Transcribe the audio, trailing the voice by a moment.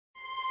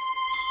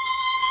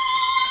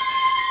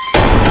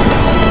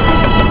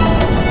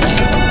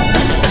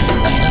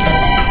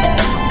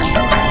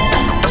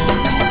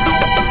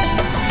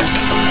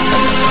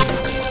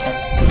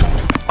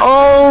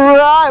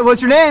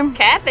what's your name?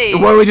 Kathy.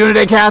 What are we doing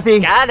today, Kathy?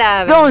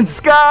 Skydiving. Going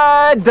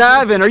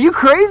skydiving. Are you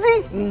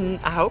crazy?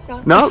 I hope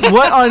not. No?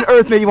 What on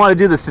earth made you want to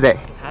do this today?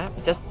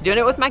 Just doing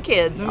it with my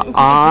kids.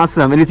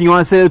 Awesome. Anything you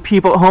want to say to the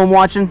people at home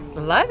watching?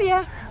 Love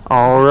ya.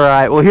 All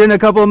right. Well, here in a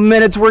couple of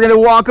minutes, we're going to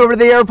walk over to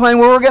the airplane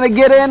where we're going to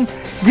get in,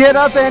 get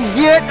up, and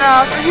get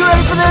out. Are you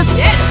ready for this?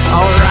 Yes.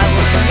 All right.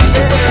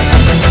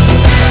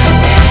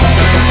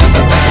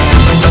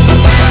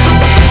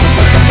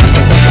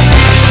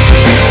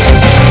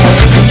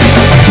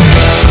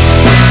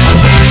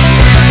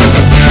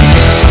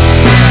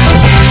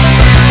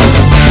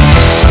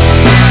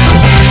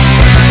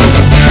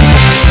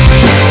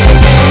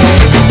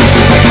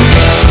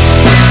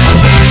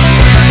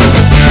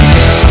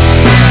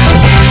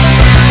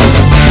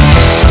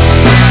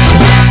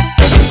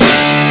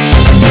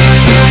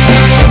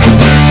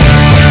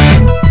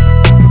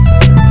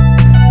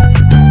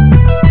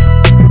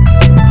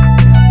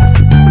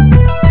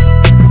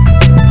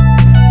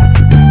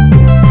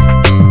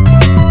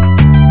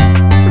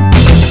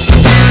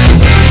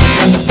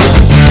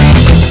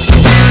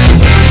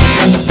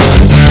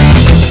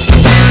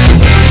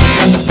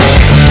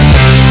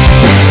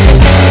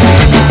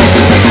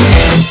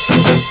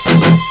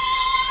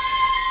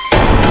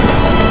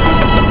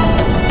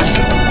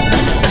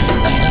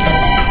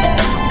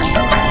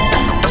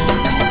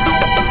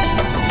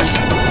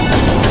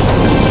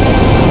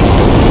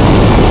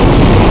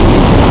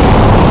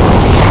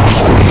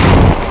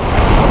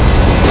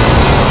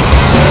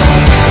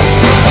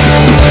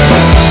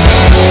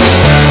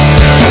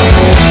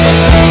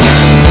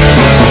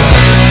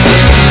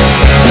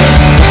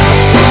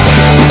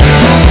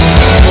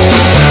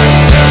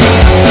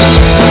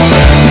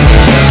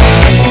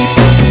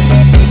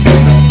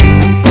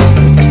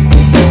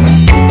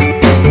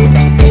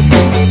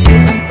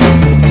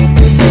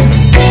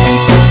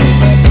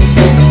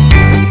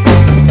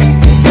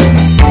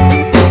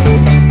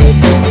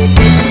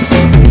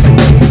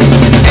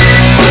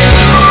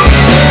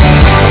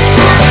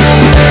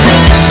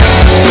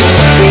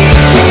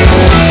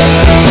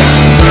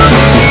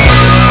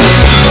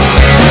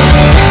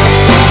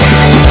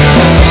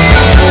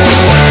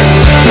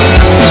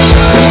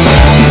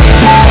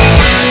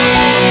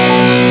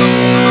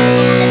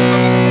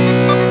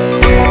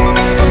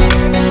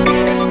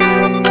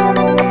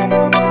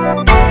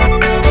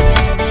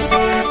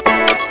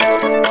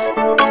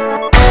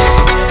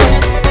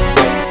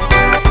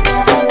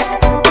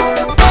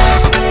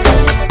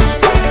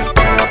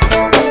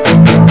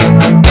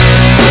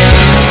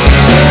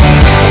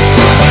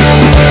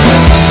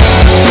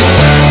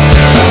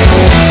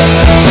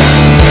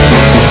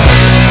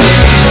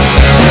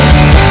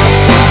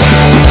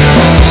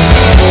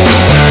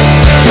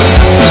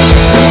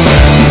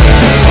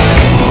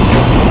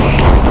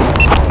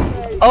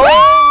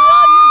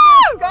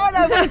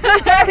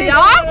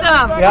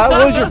 Yeah,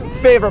 what was your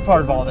favorite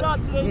part of all of it?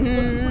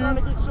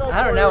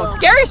 I don't know.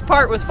 Scariest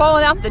part was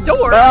falling out the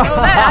door. I know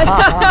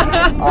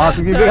that.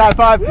 Awesome. Give me a big high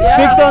five. Yeah.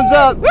 Big thumbs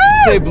up. Woo!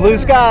 Say blue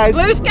skies.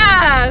 Blue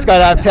skies.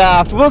 Skydive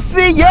Taft. We'll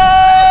see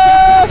ya.